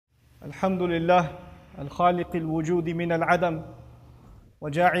الحمد لله الخالق الوجود من العدم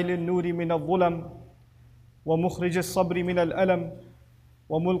وجاعل النور من الظلم ومخرج الصبر من الألم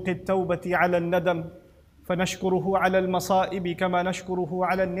وملقي التوبة على الندم فنشكره على المصائب كما نشكره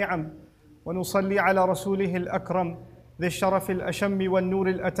على النعم ونصلي على رسوله الأكرم ذي الشرف الأشم والنور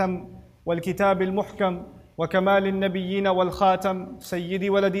الأتم والكتاب المحكم وكمال النبيين والخاتم سيد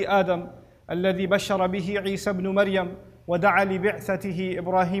ولد آدم الذي بشر به عيسى بن مريم ودعا لبعثته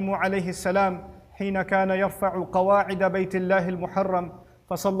إبراهيم عليه السلام حين كان يرفع قواعد بيت الله المحرم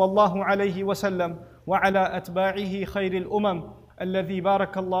فصلى الله عليه وسلم وعلى أتباعه خير الأمم الذي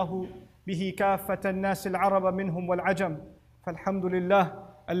بارك الله به كافة الناس العرب منهم والعجم. فالحمد لله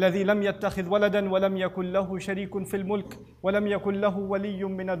الذي لم يتخذ ولدا ولم يكن له شريك في الملك ولم يكن له ولي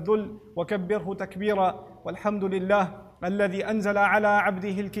من الذل وكبره تكبيرا. والحمد لله الذي أنزل على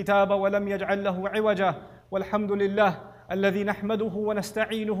عبده الكتاب ولم يجعل له عوجا. والحمد لله الذي نحمده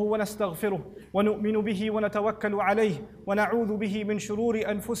ونستعينه ونستغفره ونؤمن به ونتوكل عليه ونعوذ به من شرور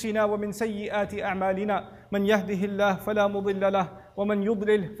أنفسنا ومن سيئات أعمالنا من يهده الله فلا مضل له ومن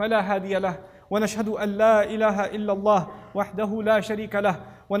يضلل فلا هادي له ونشهد أن لا إله إلا الله وحده لا شريك له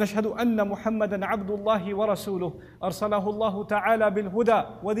ونشهد أن محمدا عبد الله ورسوله أرسله الله تعالى بالهدى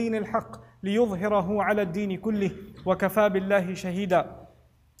ودين الحق ليظهره على الدين كله وكفى بالله شهيدا.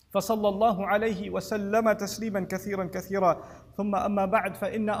 فصلى الله عليه وسلم تسليما كثيرا كثيرا. ثم أما بعد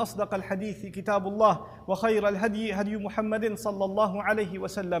فإن أصدق الحديث كتاب الله وخير الهدي هدي محمد صلى الله عليه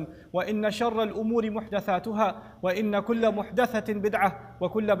وسلم وإن شر الأمور محدثاتها وإن كل محدثة بدعة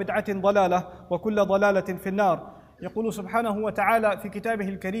وكل بدعة ضلالة وكل ضلالة في النار. يقول سبحانه وتعالى في كتابه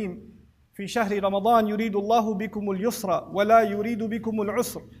الكريم في شهر رمضان يريد الله بكم اليسر ولا يريد بكم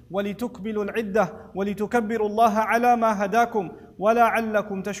العسر ولتكملوا العدة ولتكبروا الله على ما هداكم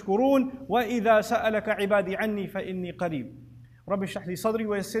ولعلكم تشكرون وإذا سألك عبادي عني فإني قريب. رب اشرح لي صدري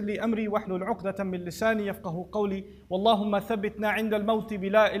ويسر لي أمري واحلل عقدة من لساني يفقه قولي. واللهم ثبتنا عند الموت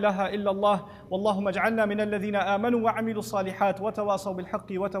بلا إله إلا الله واللهم اجعلنا من الذين آمنوا وعملوا الصالحات وتواصوا بالحق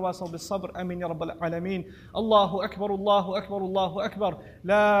وتواصوا بالصبر آمين يا رب العالمين. الله أكبر الله أكبر الله أكبر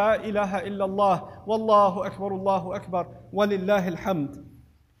لا إله إلا الله والله أكبر الله أكبر ولله الحمد.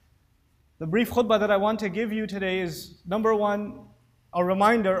 The brief khutbah that I want to give you today is, number one, a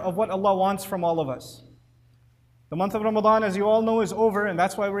reminder of what Allah wants from all of us. The month of Ramadan, as you all know, is over, and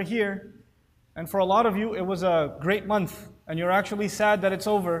that's why we're here. And for a lot of you, it was a great month, and you're actually sad that it's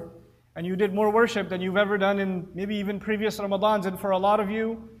over, and you did more worship than you've ever done in maybe even previous Ramadans. And for a lot of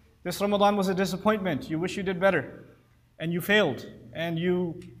you, this Ramadan was a disappointment. You wish you did better, and you failed. And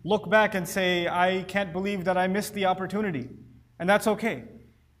you look back and say, I can't believe that I missed the opportunity. And that's okay.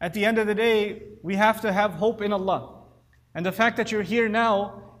 At the end of the day, we have to have hope in Allah. And the fact that you're here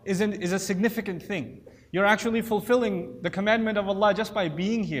now is a significant thing. You're actually fulfilling the commandment of Allah just by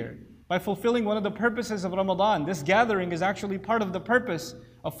being here, by fulfilling one of the purposes of Ramadan. This gathering is actually part of the purpose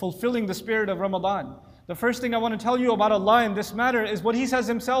of fulfilling the spirit of Ramadan. The first thing I want to tell you about Allah in this matter is what He says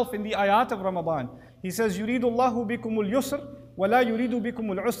Himself in the ayat of Ramadan. He says, يُرِيدُ اللَّهُ بِكُمُ الْيُسْرِ وَلَا يُرِيدُ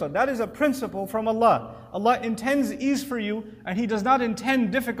بِكُمُ الْعُسْرِ. That is a principle from Allah. Allah intends ease for you, and He does not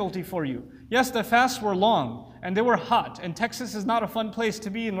intend difficulty for you. Yes, the fasts were long, and they were hot, and Texas is not a fun place to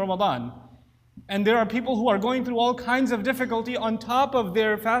be in Ramadan. And there are people who are going through all kinds of difficulty on top of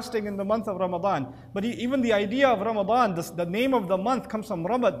their fasting in the month of Ramadan. But even the idea of Ramadan, the name of the month comes from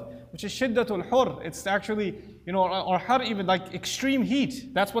Ramad, which is Shiddatul Hur. It's actually, or Har, even like extreme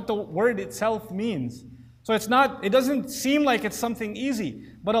heat. That's what the word itself means. So it doesn't seem like it's something easy.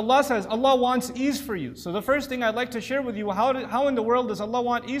 But Allah says, Allah wants ease for you. So the first thing I'd like to share with you, how in the world does Allah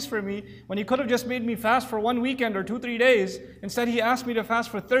want ease for me when He could have just made me fast for 1 weekend or 2-3 days? Instead He asked me to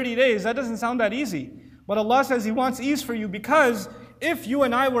fast for 30 days. That doesn't sound that easy. But Allah says He wants ease for you because if you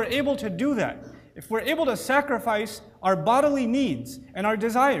and I were able to do that, if we're able to sacrifice our bodily needs and our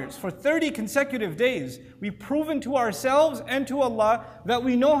desires for 30 consecutive days, we've proven to ourselves and to Allah that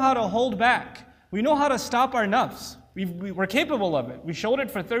we know how to hold back. We know how to stop our nafs. We're capable of it. We showed it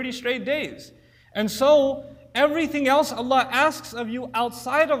for 30 straight days. And so, everything else Allah asks of you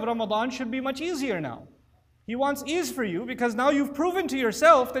outside of Ramadan should be much easier now. He wants ease for you because now you've proven to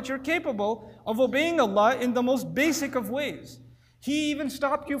yourself that you're capable of obeying Allah in the most basic of ways. He even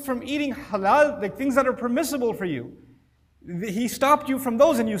stopped you from eating halal, like things that are permissible for you. He stopped you from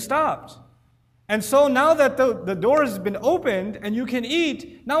those and you stopped. And so now that the door has been opened and you can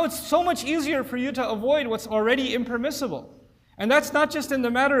eat, now it's so much easier for you to avoid what's already impermissible. And that's not just in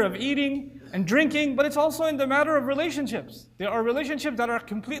the matter of eating and drinking, but it's also in the matter of relationships. There are relationships that are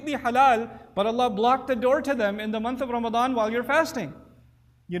completely halal, but Allah blocked the door to them in the month of Ramadan while you're fasting.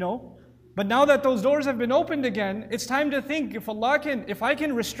 But now that those doors have been opened again, it's time to think, if I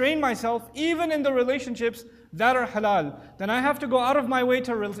can restrain myself even in the relationships that are halal, then I have to go out of my way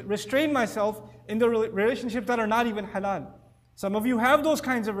to restrain myself in the relationships that are not even halal. Some of you have those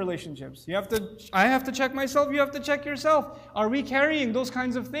kinds of relationships. I have to check myself, you have to check yourself. Are we carrying those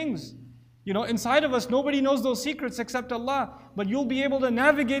kinds of things? Inside of us, nobody knows those secrets except Allah. But you'll be able to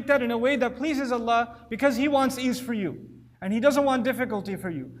navigate that in a way that pleases Allah because He wants ease for you. And He doesn't want difficulty for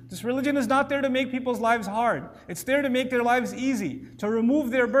you. This religion is not there to make people's lives hard. It's there to make their lives easy, to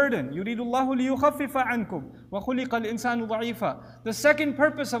remove their burden. يُرِيدُ اللَّهُ لِيُخَفِّفَ عَنْكُمْ وَخُلِقَ الْإِنسَانُ ضَعِيفًا. The second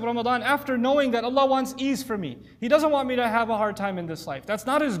purpose of Ramadan, after knowing that Allah wants ease for me, He doesn't want me to have a hard time in this life. That's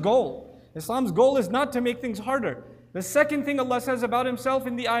not His goal. Islam's goal is not to make things harder. The second thing Allah says about Himself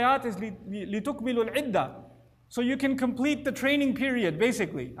in the ayat is لِتُكْمِلُ الْعِدَّةِ. So you can complete the training period,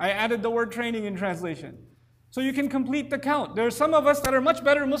 basically. I added the word training in translation. So you can complete the count. There are some of us that are much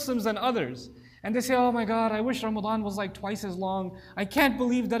better Muslims than others. And they say, oh my God, I wish Ramadan was like twice as long. I can't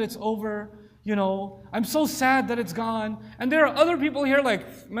believe that it's over. I'm so sad that it's gone. And there are other people here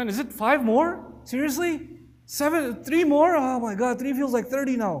like, man, is it 5 more? Seriously? 3 more? Oh my God, 3 feels like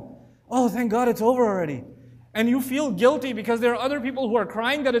 30 now. Oh, thank God it's over already. And you feel guilty because there are other people who are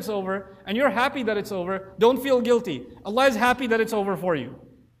crying that it's over and you're happy that it's over. Don't feel guilty. Allah is happy that it's over for you.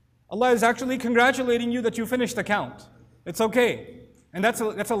 Allah is actually congratulating you that you finished the count. It's okay. And that's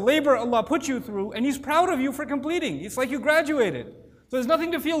a labor Allah put you through, and He's proud of you for completing. It's like you graduated. So there's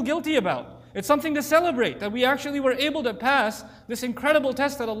nothing to feel guilty about. It's something to celebrate, that we actually were able to pass this incredible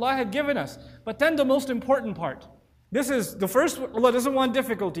test that Allah had given us. But then the most important part. This is the first, Allah doesn't want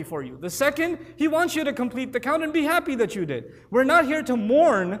difficulty for you. The second, He wants you to complete the count and be happy that you did. We're not here to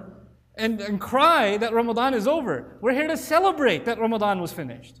mourn and cry that Ramadan is over. We're here to celebrate that Ramadan was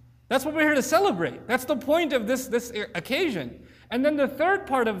finished. That's what we're here to celebrate. That's the point of this occasion. And then the third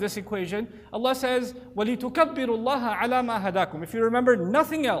part of this equation, Allah says, وَلِتُكَبِّرُوا اللَّهَ عَلَى مَا هَدَاكُمْ. If you remember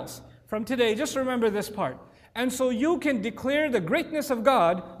nothing else from today, just remember this part. And so you can declare the greatness of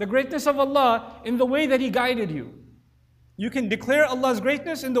God, the greatness of Allah, in the way that He guided you. You can declare Allah's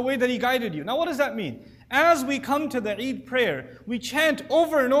greatness in the way that He guided you. Now what does that mean? As we come to the Eid prayer, we chant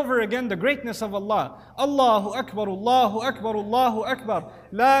over and over again the greatness of Allah. Allahu Akbar, Allahu Akbar, Allahu Akbar.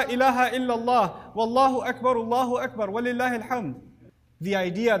 La ilaha illallah, Wallahu Akbar, Allahu Akbar, Walillahi alhamd. The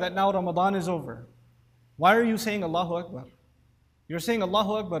idea that now Ramadan is over. Why are you saying Allahu Akbar? You're saying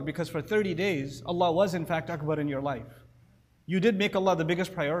Allahu Akbar because for 30 days, Allah was in fact Akbar in your life. You did make Allah the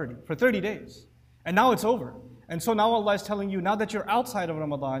biggest priority for 30 days. And now it's over. And so now Allah is telling you, now that you're outside of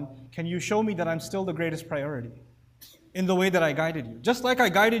Ramadan, can you show me that I'm still the greatest priority? In the way that I guided you. Just like I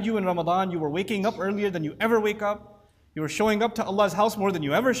guided you in Ramadan, you were waking up earlier than you ever wake up. You were showing up to Allah's house more than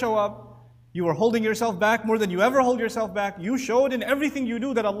you ever show up. You were holding yourself back more than you ever hold yourself back. You showed in everything you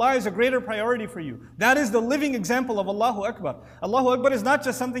do that Allah is a greater priority for you. That is the living example of Allahu Akbar. Allahu Akbar is not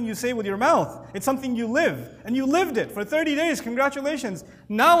just something you say with your mouth. It's something you live. And you lived it for 30 days. Congratulations.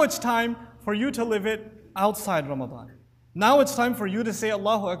 Now it's time for you to live it outside Ramadan. Now it's time for you to say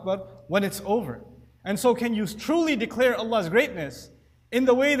Allahu Akbar when it's over. And so can you truly declare Allah's greatness in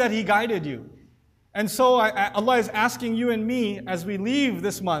the way that He guided you? And so Allah is asking you and me as we leave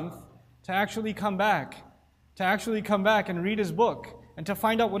this month to actually come back. To actually come back and read His book and to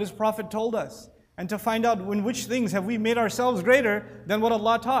find out what His Prophet told us. And to find out in which things have we made ourselves greater than what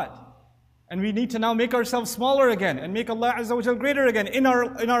Allah taught. And we need to now make ourselves smaller again and make Allah Azza wa Jal greater again in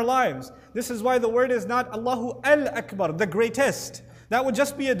our lives. This is why the word is not Allahu al-Akbar, the greatest. That would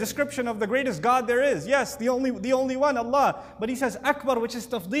just be a description of the greatest God there is. Yes, the only one, Allah. But He says Akbar, which is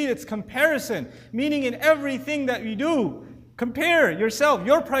tafdeed, it's comparison. Meaning in everything that we do, compare yourself,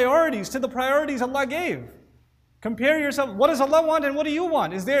 your priorities to the priorities Allah gave. Compare yourself. What does Allah want and what do you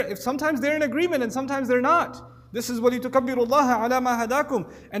want? Sometimes they're in agreement and sometimes they're not. This is وَلِتُكَبِّرُوا اللَّهَ عَلَى مَا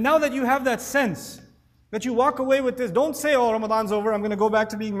هَدَاكُمْ. And now that you have that sense, that you walk away with this, don't say, oh, Ramadan's over, I'm going to go back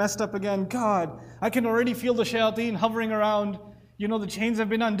to being messed up again. God, I can already feel the shayateen hovering around. The chains have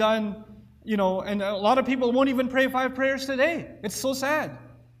been undone. And a lot of people won't even pray 5 prayers today. It's so sad.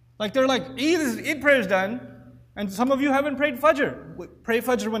 Like they're like, Eid prayer's done. And some of you haven't prayed Fajr. Pray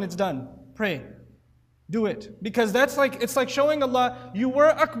Fajr when it's done. Pray. Do it. Because it's like showing Allah, you were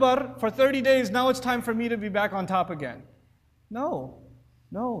Akbar for 30 days, now it's time for me to be back on top again. No.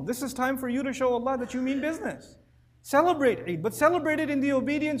 This is time for you to show Allah that you mean business. Celebrate Eid, but celebrate it in the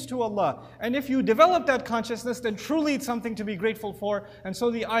obedience to Allah. And if you develop that consciousness, then truly it's something to be grateful for. And so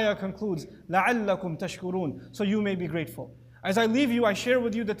the ayah concludes, لَعَلَّكُمْ تَشْكُرُونَ. So you may be grateful. As I leave you, I share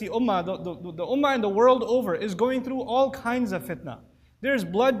with you that the ummah and the world over is going through all kinds of fitna. There's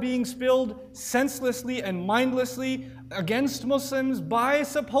blood being spilled senselessly and mindlessly against Muslims by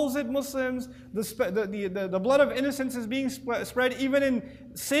supposed Muslims. The blood of innocence is being spread even in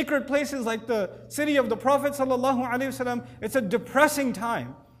sacred places like the city of the Prophet ﷺ. It's a depressing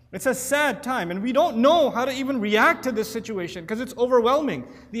time. It's a sad time, and we don't know how to even react to this situation because it's overwhelming.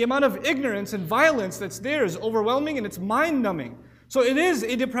 The amount of ignorance and violence that's there is overwhelming, and it's mind-numbing. So it is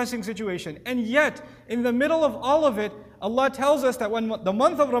a depressing situation. And yet, in the middle of all of it, Allah tells us that when the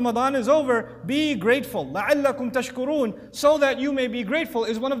month of Ramadan is over, be grateful. لَعَلَّكُمْ تَشْكُرُونَ. So that you may be grateful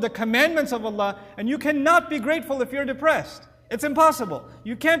is one of the commandments of Allah. And you cannot be grateful if you're depressed. It's impossible.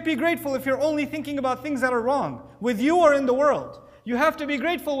 You can't be grateful if you're only thinking about things that are wrong, with you or in the world. You have to be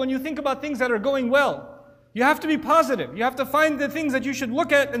grateful when you think about things that are going well. You have to be positive. You have to find the things that you should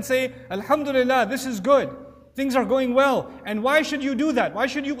look at and say, Alhamdulillah, this is good. Things are going well. And why should you do that? Why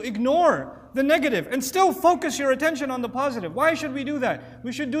should you ignore the negative and still focus your attention on the positive? Why should we do that?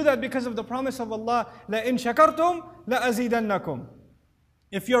 We should do that because of the promise of Allah, لَإِن شَكَرْتُمْ لَأَزِيدَنَّكُمْ.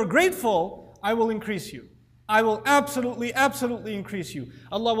 If you're grateful, I will increase you. I will absolutely increase you.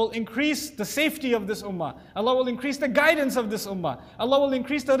 Allah will increase the safety of this ummah. Allah will increase the guidance of this ummah. Allah will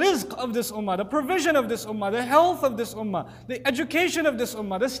increase the rizq of this ummah, the provision of this ummah, the health of this ummah, the education of this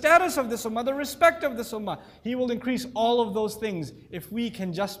ummah, the status of this ummah, the respect of this ummah. He will increase all of those things if we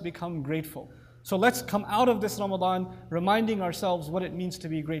can just become grateful. So let's come out of this Ramadan reminding ourselves what it means to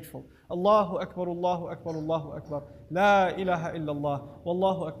be grateful. Allahu Akbar, Allahu Akbar, Allahu Akbar. La ilaha illallah.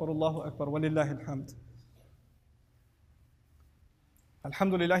 Wallahu Akbar, Allahu Akbar. Walillahi alhamd.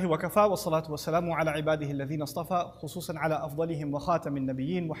 الحمد لله وكفى والصلاة والسلام على عباده الذين اصطفى خصوصا على أفضلهم وخاتم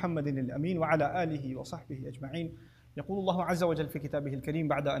النبيين محمد الأمين وعلى آله وصحبه أجمعين. يقول الله عز وجل في كتابه الكريم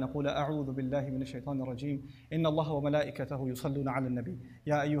بعد أن أقول أعوذ بالله من الشيطان الرجيم إن الله وملائكته يصلون على النبي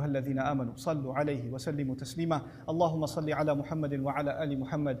يا أيها الذين آمنوا صلوا عليه وسلموا تسليما اللهم صل على محمد وعلى آل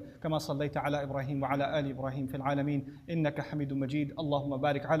محمد كما صليت على إبراهيم وعلى آل إبراهيم في العالمين إنك حميد مجيد اللهم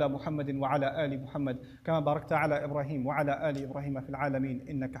بارك على محمد وعلى آل محمد كما باركت على إبراهيم وعلى آل إبراهيم في العالمين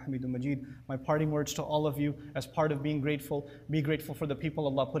إنك حميد مجيد. My parting words to all of you as part of being grateful, be grateful for the people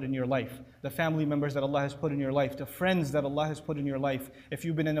Allah put in your life, the family members that Allah has put in your life, the friends that Allah has put in your life. If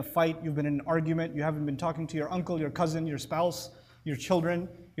you've been in a fight, you've been in an argument, you haven't been talking to your uncle, your cousin, your spouse, your children,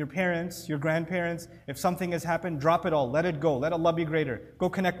 your parents, your grandparents, if something has happened, drop it all, let it go, let Allah be greater. Go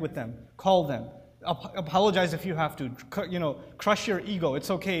connect with them, call them, apologize if you have to, crush your ego, it's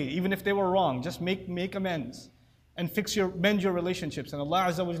okay, even if they were wrong, just make amends and mend your relationships, and Allah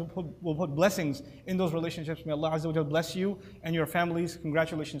Azza wa Jal will put blessings in those relationships. May Allah Azza wa Jal bless you and your families.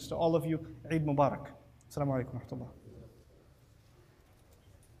 Congratulations to all of you. Eid Mubarak. Assalamu alaikum wa rahmatullah.